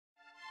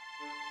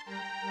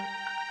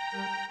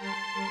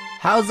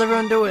How's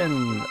everyone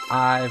doing?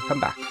 I've come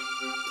back.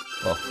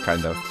 Well,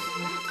 kind of.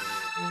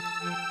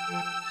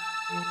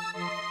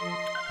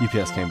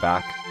 UPS came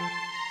back.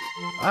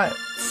 Alright,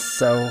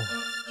 so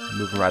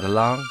moving right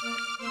along.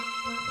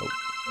 Oh,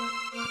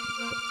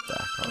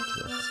 back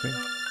onto the screen.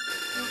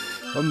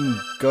 I'm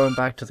going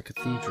back to the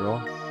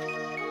cathedral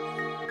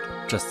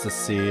just to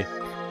see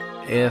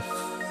if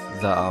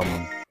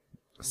the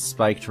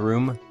spiked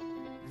room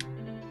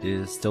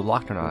is still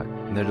locked or not.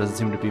 And there doesn't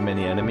seem to be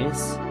many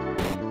enemies,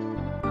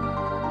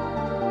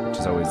 which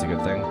is always a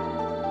good thing.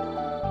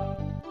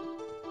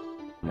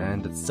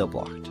 And it's still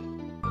blocked.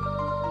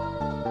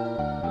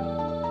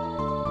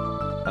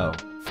 Oh.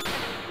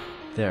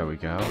 There we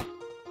go.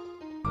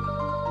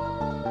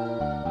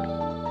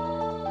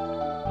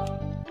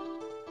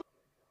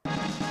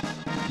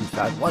 You've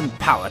got one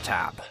power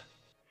tab.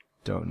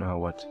 Don't know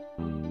what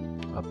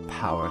a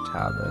power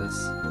tab is.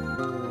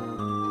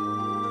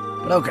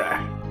 But okay.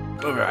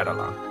 Move right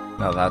along.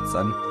 Now that's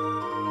done.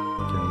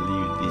 We can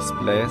leave this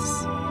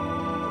place.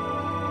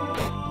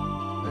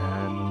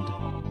 And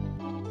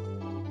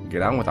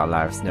get on with our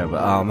lives now,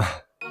 but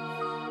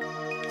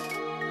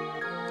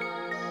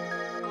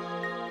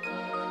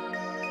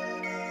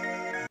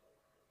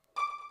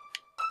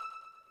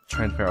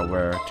trying to figure out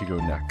where to go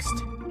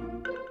next.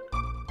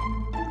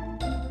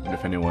 And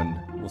if anyone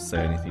will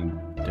say anything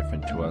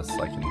different to us,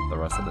 like in the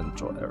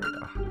residential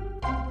area.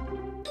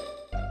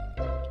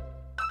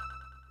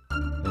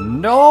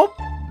 Nope!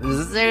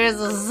 This is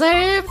the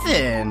same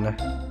thing!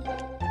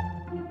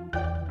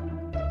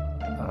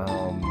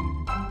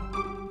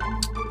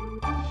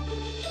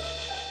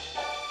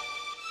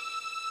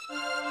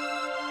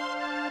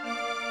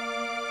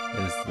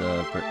 Is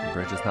the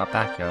bridge is not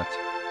back yet.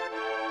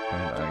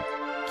 And I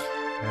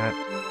can't...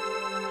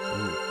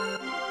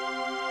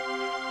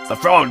 Ooh. The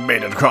frog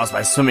made it across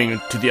by swimming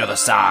to the other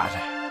side.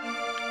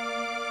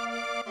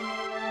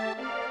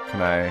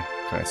 Can I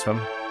swim?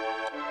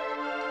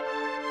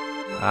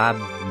 I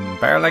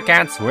barely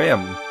can't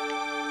swim.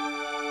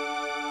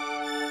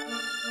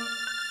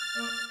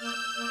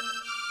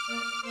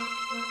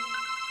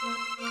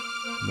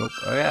 Nope.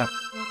 Oh yeah.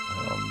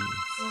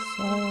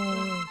 So...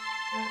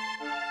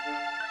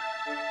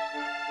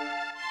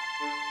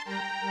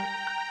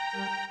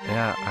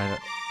 Yeah,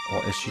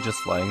 well, is she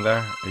just laying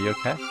there? Are you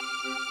okay?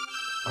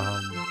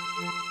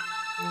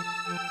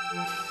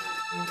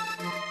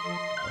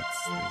 Let's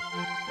see.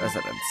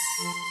 Residence.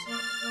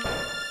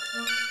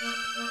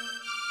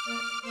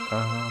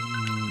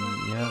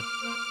 Yep.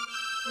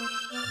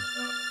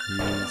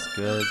 He's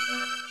good.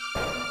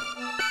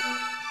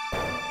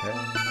 Okay.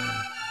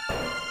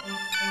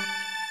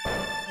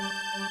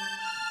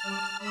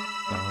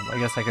 I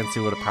guess I can see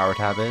what a power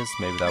tab is.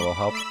 Maybe that will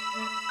help.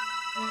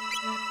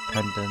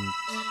 Pendant.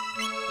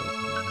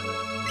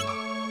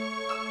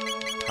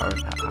 Power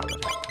tab.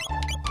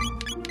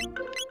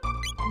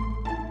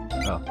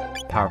 Oh,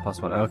 power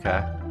 +1.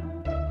 Okay.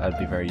 That'd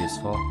be very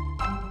useful.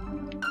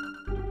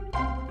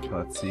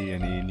 Let's see,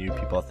 any new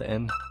people at the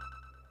inn?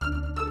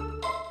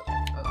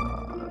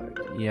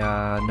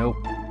 Yeah, nope.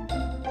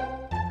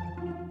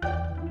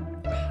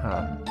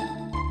 Huh.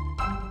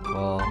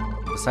 Well,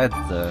 besides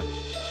the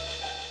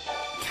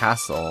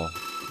castle,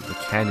 the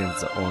canyon's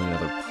the only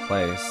other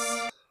place.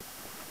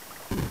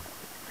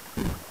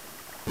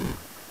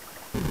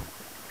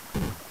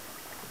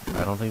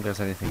 I don't think there's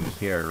anything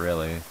here,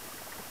 really.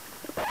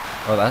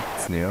 Oh,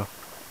 that's new.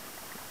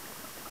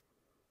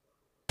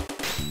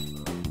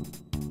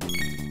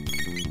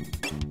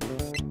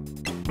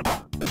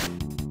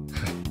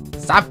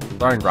 Stop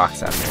throwing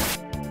rocks at me.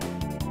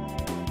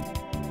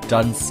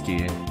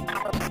 Dunsky.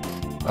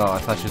 Oh, I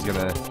thought she was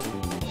gonna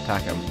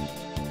attack him.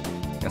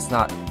 Guess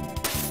not.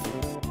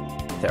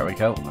 There we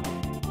go.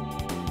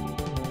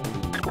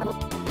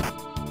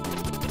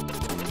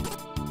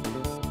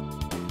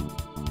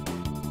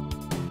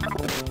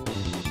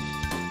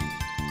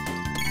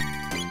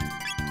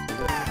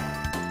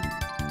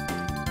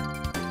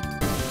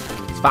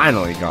 It's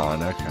finally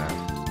gone, okay.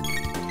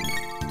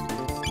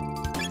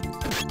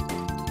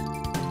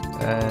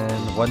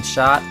 And one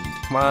shot.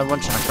 Come on,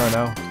 one shot,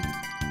 Chrono.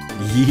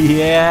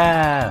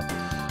 Yeah!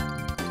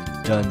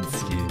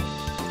 Dunsky.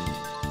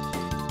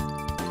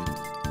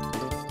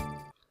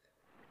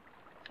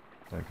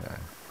 Okay.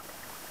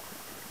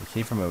 We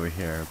came from over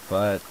here,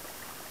 but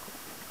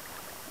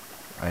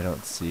I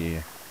don't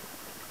see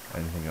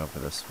anything over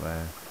this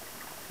way.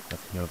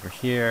 Nothing over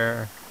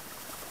here.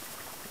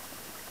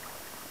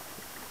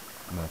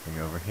 Nothing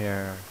over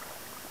here.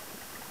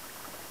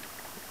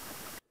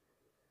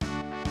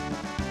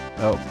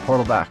 Oh,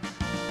 portal back.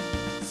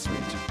 Sweet.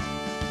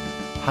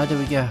 How do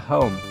we get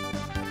home?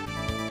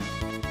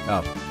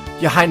 Oh.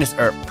 Your Highness,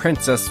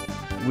 Princess,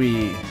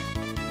 we...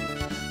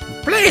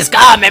 Please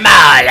call me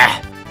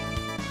Marla!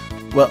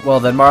 Well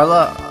then,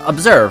 Marla,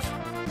 observe.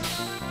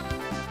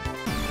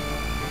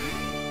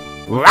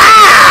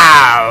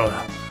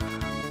 Wow!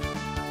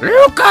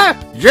 Luca,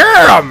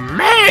 you're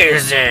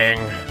amazing!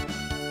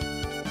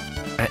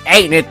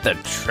 Ain't it the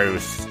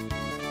truth?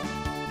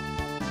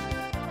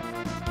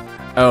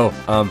 Oh,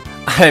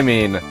 I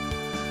mean...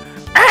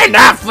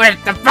 Enough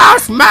with the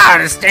false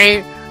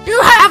modesty.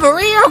 You have a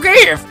real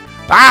gift.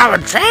 I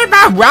would trade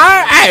my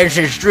raw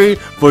ancestry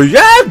for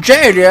your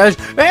genius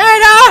in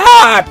a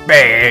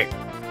heartbeat.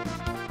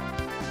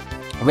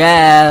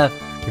 Well,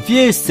 if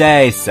you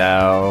say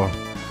so.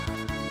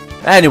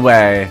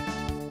 Anyway,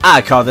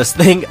 I call this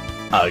thing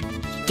a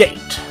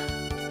gate.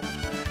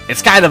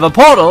 It's kind of a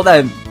portal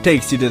that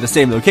takes you to the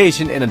same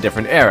location in a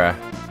different era.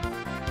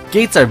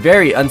 Gates are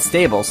very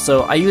unstable,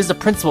 so I use the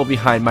principle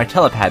behind my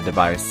telepad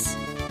device.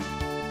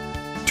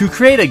 To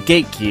create a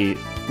gate key,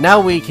 now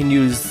we can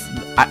use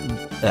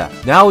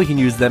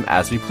them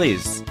as we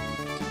please.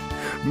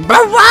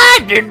 But why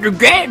did the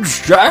gate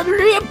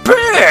suddenly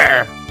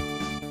appear?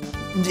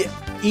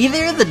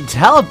 Either the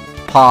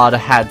telepod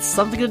had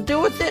something to do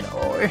with it,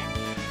 or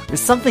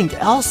something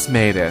else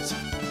made it.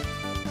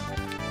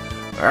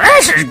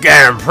 This is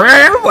getting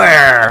pretty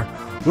weird.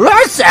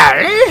 Let's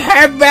at least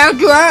head back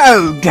to our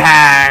own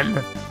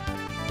time.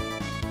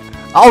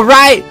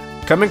 Alright!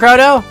 Coming,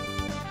 Chrono?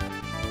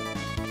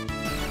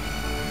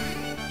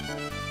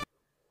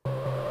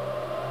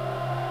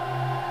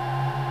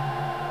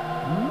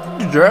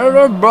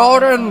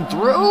 Teleporting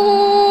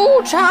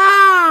through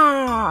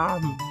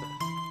time.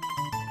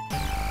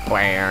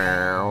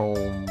 Wow.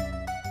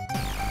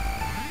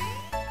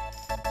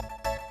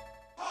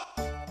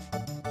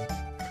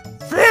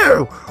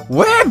 Phew,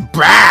 we're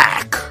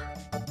back.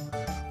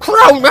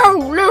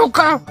 Chrono,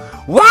 Luca,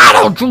 why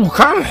don't you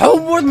come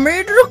home with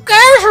me to the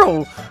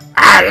castle?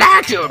 I'd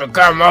like you to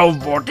come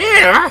home for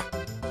dinner.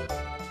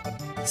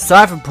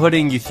 Sorry for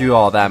putting you through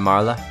all that,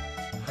 Marla.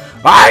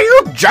 Are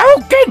you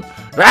joking?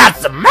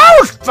 That's the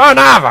most fun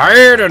I've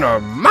had in a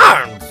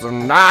month,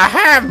 and I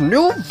have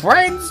new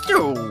friends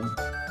too.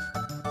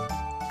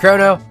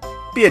 Chrono,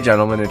 be a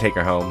gentleman and take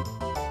her home.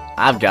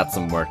 I've got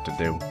some work to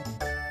do.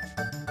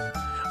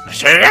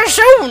 See you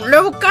soon,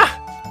 Luca.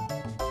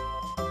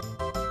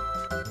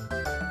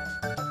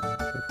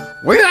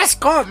 Will you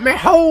escort me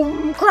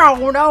home,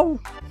 Chrono?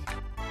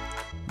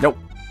 Nope.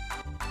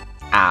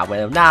 I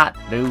will not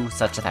do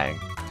such a thing.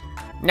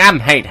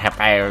 Hate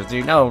affairs,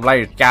 you know,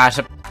 late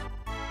gossip.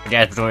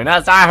 Just between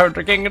us, I heard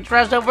the king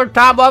expressed over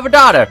top of a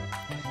daughter.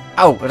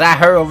 Oh, is that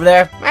her over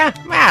there? I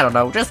don't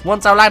know. Just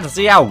once I'd like to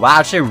see how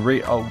wild she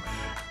oh.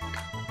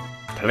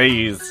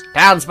 Please.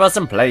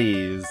 Townsperson,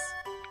 please.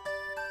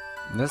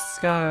 This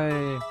guy...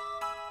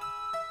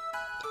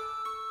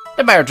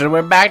 The merchant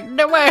went back to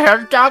the warehouse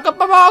to stock up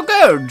on all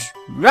goods.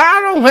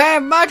 I don't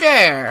have much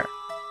air.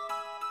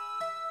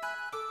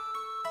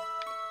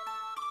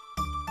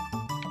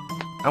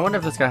 I wonder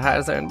if this guy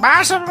has it.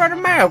 Buy some for the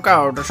milk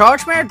on the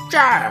short man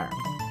jar.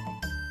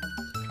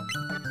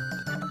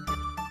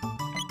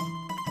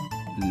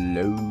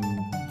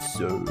 Loads,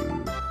 so...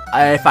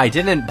 if I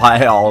didn't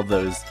buy all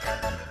those,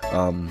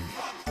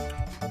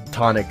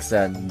 tonics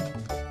and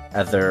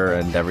ether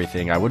and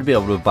everything, I would be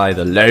able to buy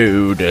the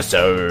load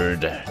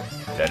sword.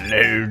 The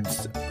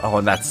loads. Oh,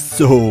 and that's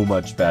so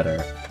much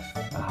better.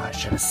 Oh, I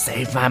should have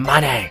saved my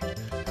money.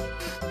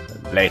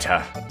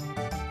 Later.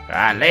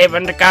 I live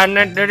in the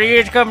continent. Did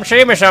you come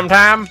see me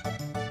sometime?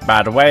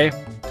 By the way,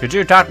 could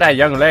you talk that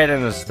young lady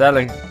into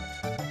selling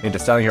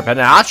her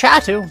pendant? I'll try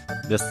to.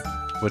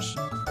 Which...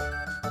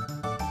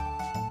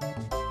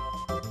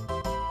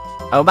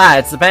 Oh my,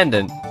 it's the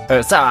pendant.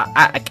 So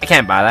I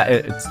can't buy that.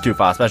 It's too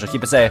far special.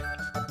 Keep it safe.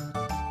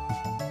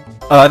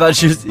 Oh, I thought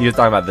he was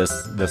talking about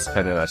this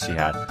pendant that she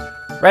had.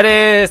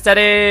 Ready,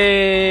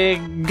 steady,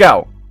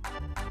 go.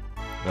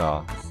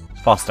 Oh,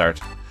 false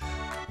start.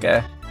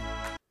 Okay.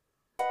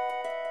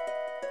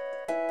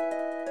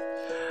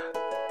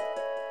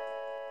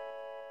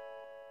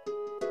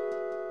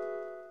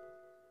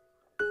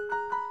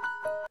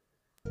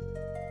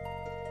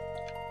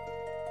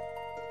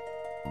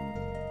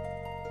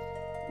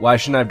 Why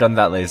shouldn't I have done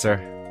that, laser?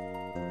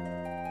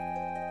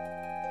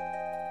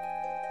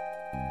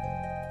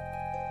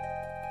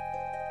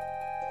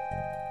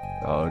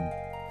 Oh,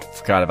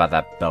 forgot about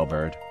that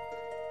bellbird.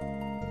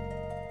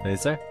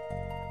 Laser?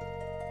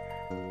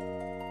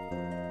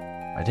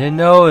 I didn't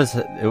know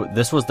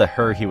this was the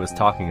her he was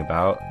talking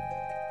about.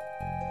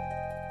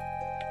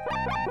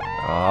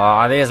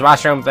 Oh, these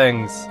mushroom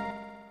things!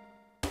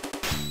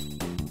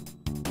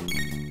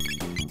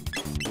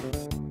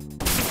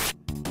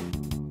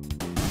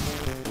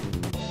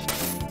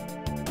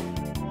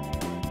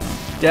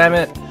 Damn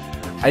it.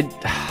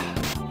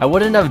 I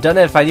wouldn't have done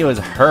it if I knew it was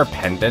her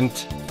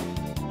pendant.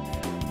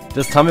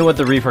 Just tell me what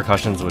the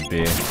repercussions would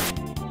be.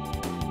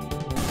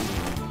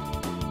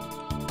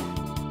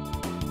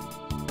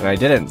 And I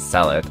didn't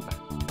sell it.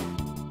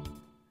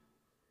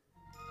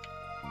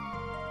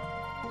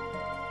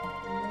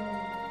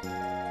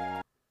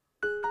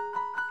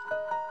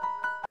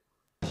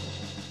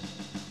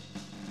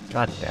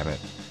 God damn it.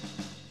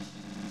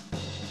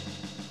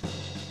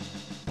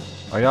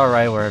 Are you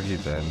alright? Where have you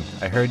been?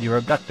 I heard you were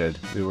abducted.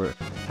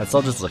 Had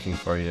soldiers looking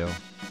for you.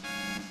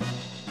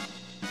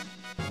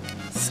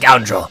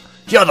 Scoundrel!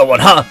 You're the one,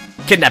 huh?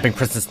 Kidnapping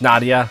Princess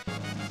Nadia?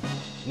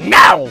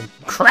 No!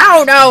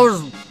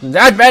 Chrono's!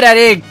 I bet that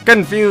he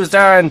confused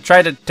her and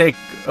tried to take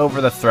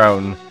over the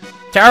throne.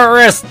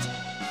 Terrorist!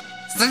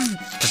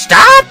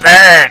 Stop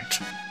it!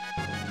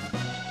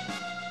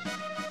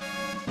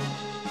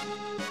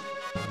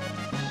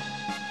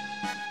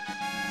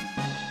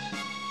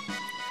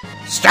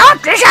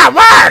 Stop this at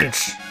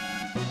once!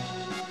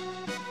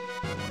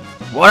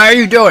 What are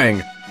you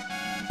doing?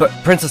 But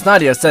Princess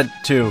Nadia said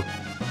to...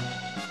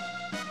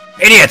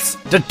 Idiots!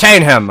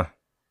 Detain him!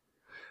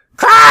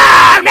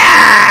 Chrono!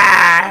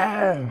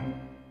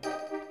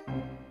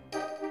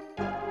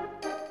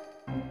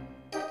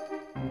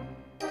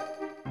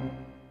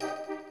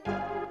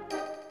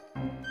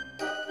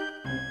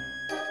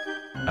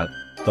 At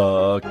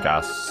the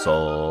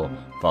castle,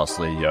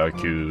 falsely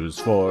accused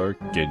for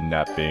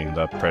kidnapping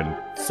the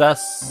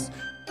princess.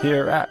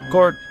 Here at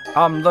court,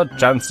 I'm the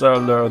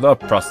chancellor, the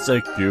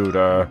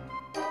prosecutor.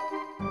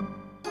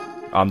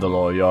 I'm the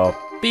lawyer.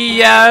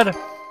 Beard!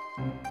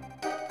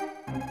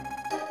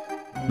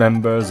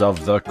 Members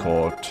of the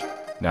court,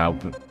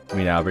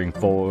 we now bring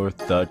forth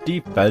the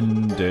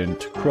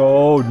defendant,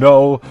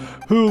 Chrono,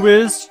 who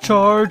is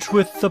charged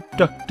with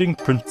abducting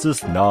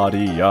Princess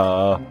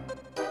Nadia.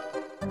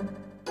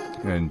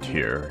 And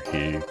here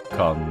he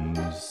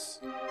comes.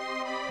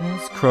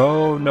 It's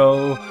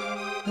Chrono.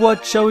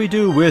 What shall we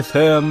do with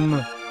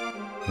him?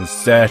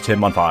 Set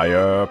him on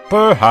fire,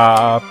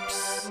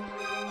 perhaps.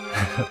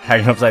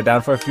 Hang him upside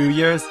down for a few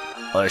years?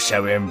 Or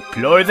shall we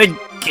employ the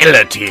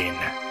guillotine?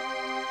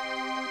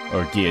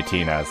 Or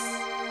guillotine, as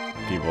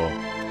people...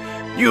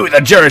 You, the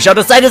jury, shall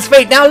decide his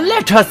fate. Now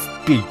let us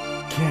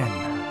begin.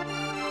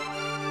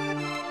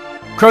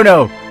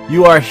 Chrono,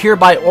 you are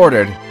hereby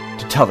ordered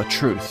to tell the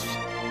truth.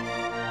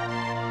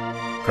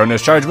 Chrono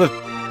is charged with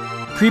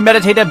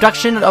premeditated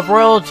abduction of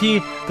royalty.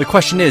 The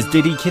question is,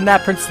 did he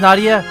kidnap Princess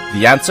Nadia?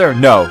 The answer,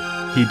 no.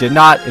 He did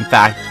not. In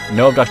fact,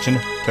 no abduction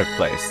took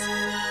place.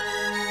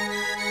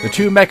 The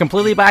two met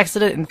completely by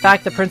accident. In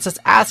fact, the princess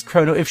asked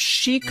Chrono if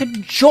she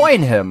could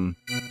join him.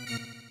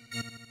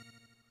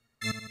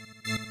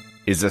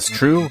 Is this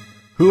true?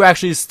 Who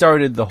actually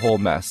started the whole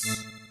mess?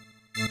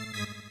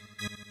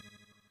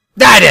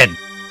 I did!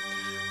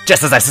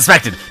 Just as I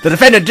suspected, the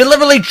defendant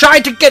deliberately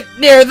tried to get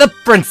near the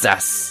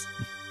princess.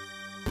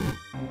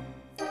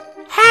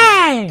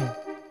 Hey!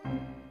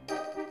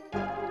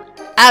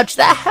 Ouch,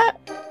 that hurt.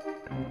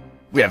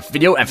 We have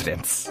video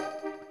evidence.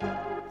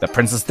 The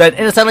princess then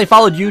innocently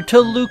followed you to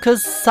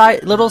Luca's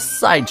little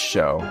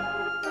sideshow.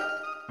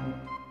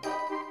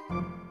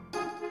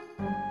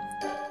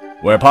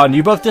 Whereupon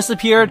you both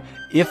disappeared.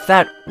 If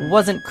that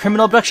wasn't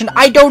criminal abduction,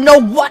 I don't know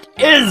what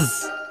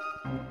is!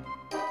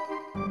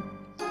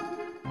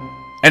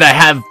 And I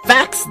have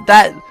facts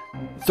that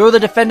throw the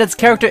defendant's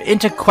character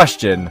into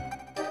question.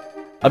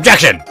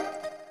 Objection!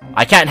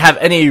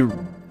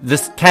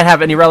 This can't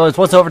have any relevance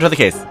whatsoever to the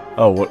case.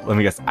 Oh, let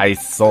me guess. I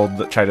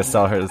tried to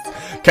sell her.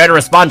 Care to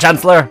respond,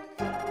 Chancellor?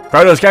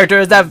 Chrono's character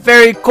is at the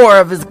very core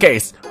of his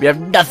case. We have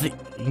nothing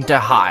to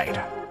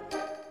hide.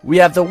 We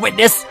have the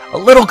witness, a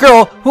little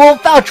girl, who will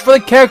vouch for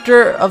the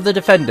character of the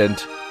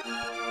defendant.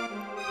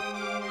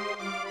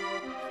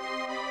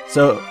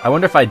 So, I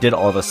wonder if I did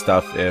all this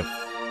stuff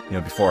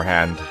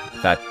beforehand,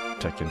 if that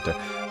took into...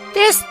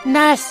 This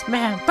nice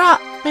man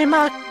brought me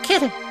my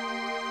kitty.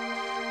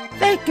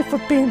 Thank you for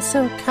being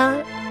so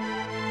kind.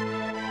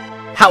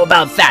 How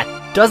about that?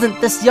 Doesn't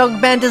this young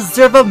man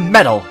deserve a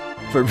medal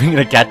for bringing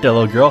a cat to a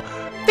little girl?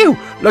 Phew,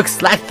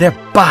 looks like they're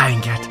buying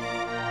it.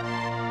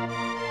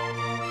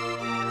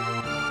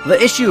 The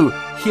issue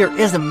here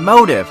is a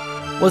motive.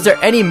 Was there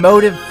any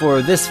motive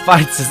for this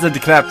fine citizen to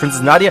kidnap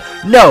Princess Nadia?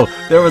 No,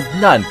 there was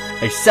none,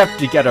 except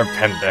to get her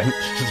pendant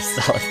to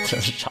sell it to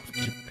the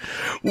shopkeeper.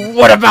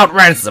 What about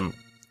ransom?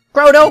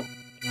 Chrono,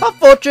 her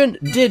fortune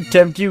did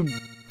tempt you,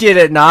 did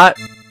it not?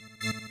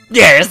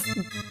 Yes.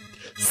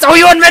 So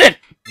you admit it?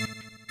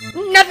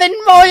 Nothing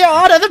more, Your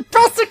Honor. The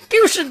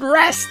prosecution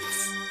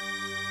rests.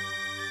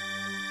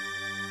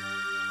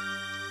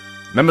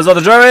 Members of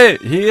the jury,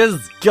 he is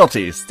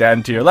guilty.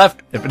 Stand to your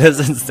left. If it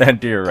isn't,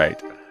 stand to your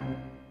right.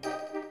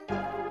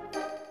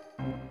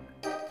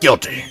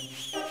 Guilty.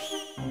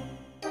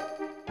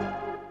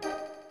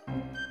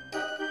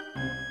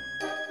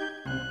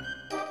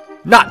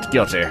 Not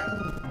guilty.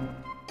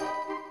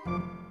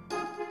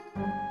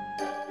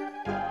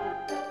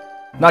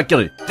 Not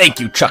guilty. Thank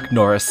you, Chuck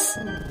Norris.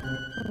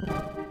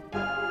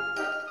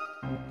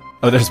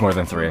 Oh, there's more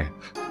than 3.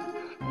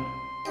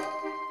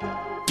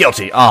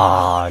 Guilty.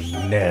 Aw,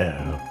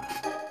 no.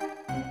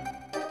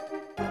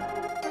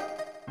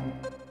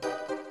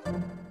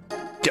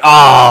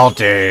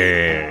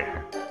 Guilty.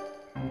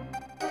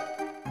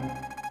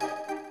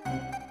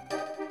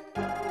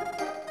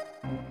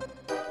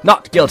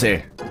 Not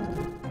guilty.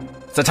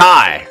 It's a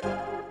tie.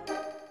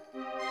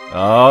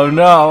 Oh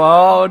no,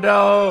 oh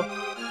no.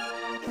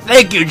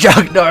 Thank you,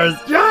 Chuck Norris.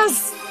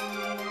 Yes.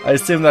 I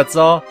assume that's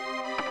all.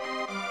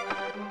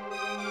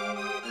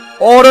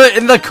 Order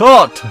in the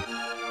court.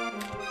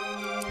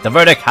 The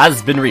verdict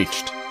has been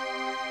reached.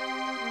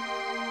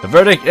 The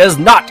verdict is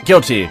not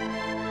guilty.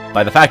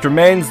 But the fact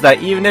remains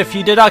that even if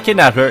he did not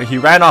kidnap her, he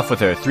ran off with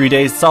her. 3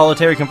 days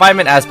solitary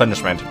confinement as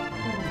punishment.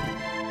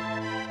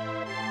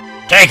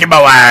 Take him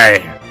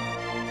away!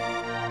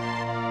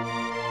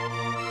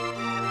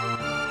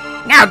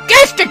 Now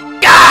just a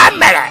damn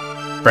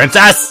minute!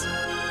 Princess!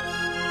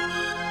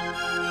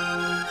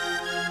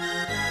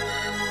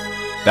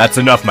 That's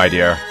enough, my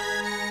dear.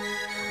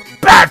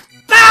 But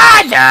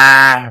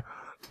father!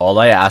 All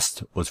I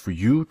asked was for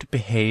you to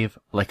behave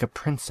like a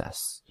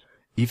princess.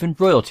 Even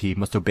royalty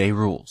must obey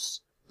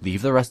rules.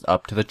 Leave the rest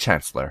up to the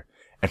Chancellor,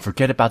 and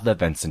forget about the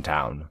events in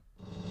town.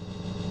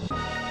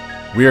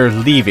 We're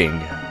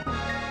leaving.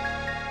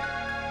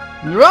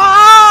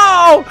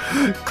 No!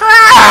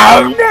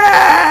 Chrono!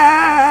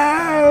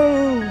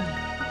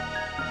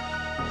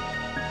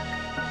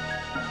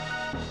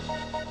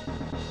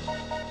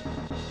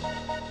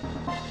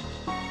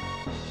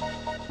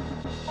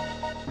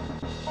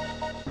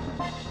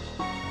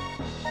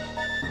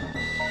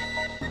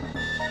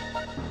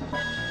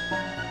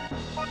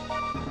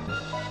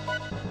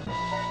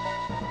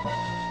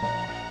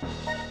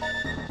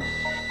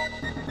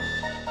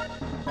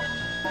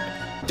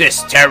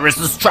 This terrorist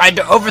is trying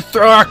to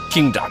overthrow our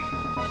kingdom.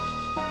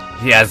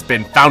 He has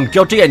been found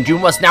guilty and you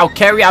must now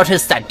carry out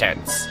his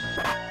sentence.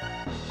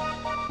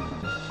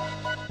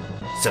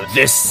 So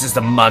this is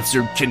the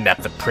monster who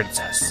kidnapped the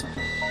princess.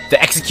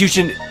 The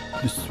execution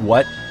is,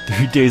 what,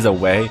 3 days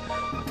away?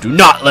 Do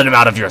not let him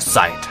out of your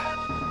sight.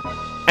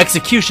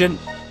 Execution?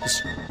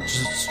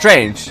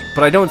 Strange,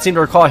 but I don't seem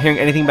to recall hearing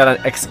anything about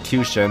an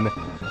execution.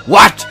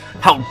 What?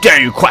 How dare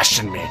you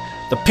question me?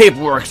 The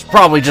paperwork's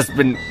probably just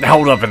been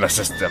held up in the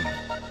system.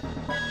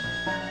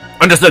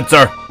 Understood,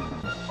 sir.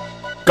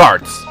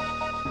 Guards.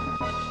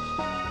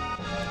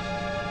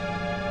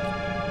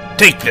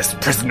 Take this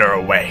prisoner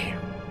away.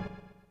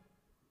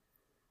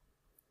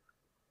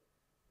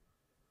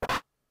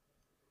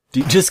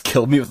 Did you just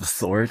kill me with a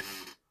sword?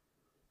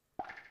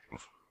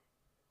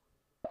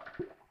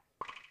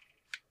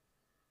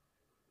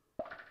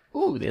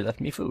 Ooh, they left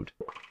me food.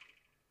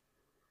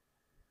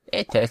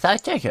 It tastes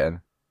like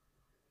chicken.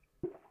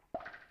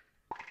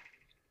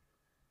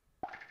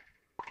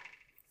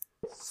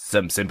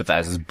 Some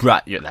sympathizers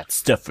brought you that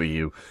stuff for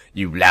you,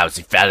 you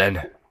lousy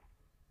felon.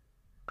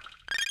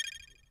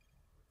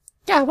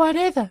 Yeah,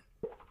 whatever.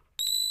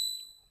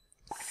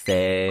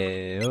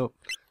 Save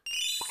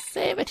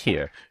it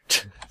here.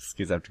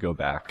 Excuse, I have to go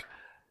back.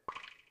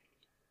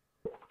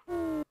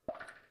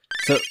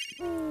 So,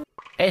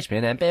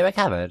 HP and MP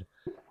recovered.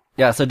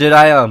 Yeah, so did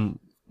I,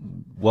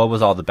 what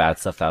was all the bad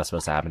stuff that was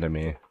supposed to happen to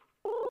me?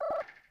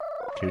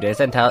 2 days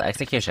until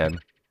execution.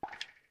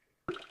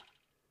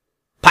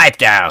 Pipe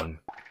down!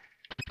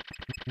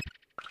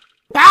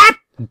 Pipe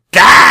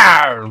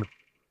down!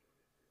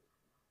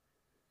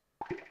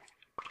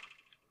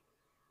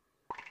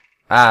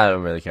 I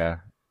don't really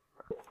care.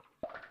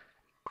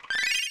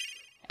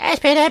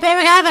 HP and MP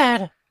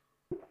recovered.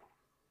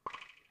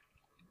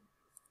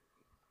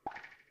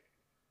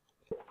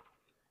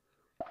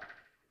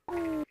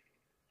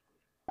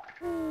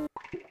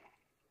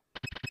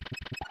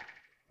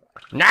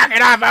 Knock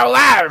it off out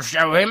loud,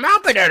 show him,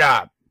 open it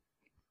up!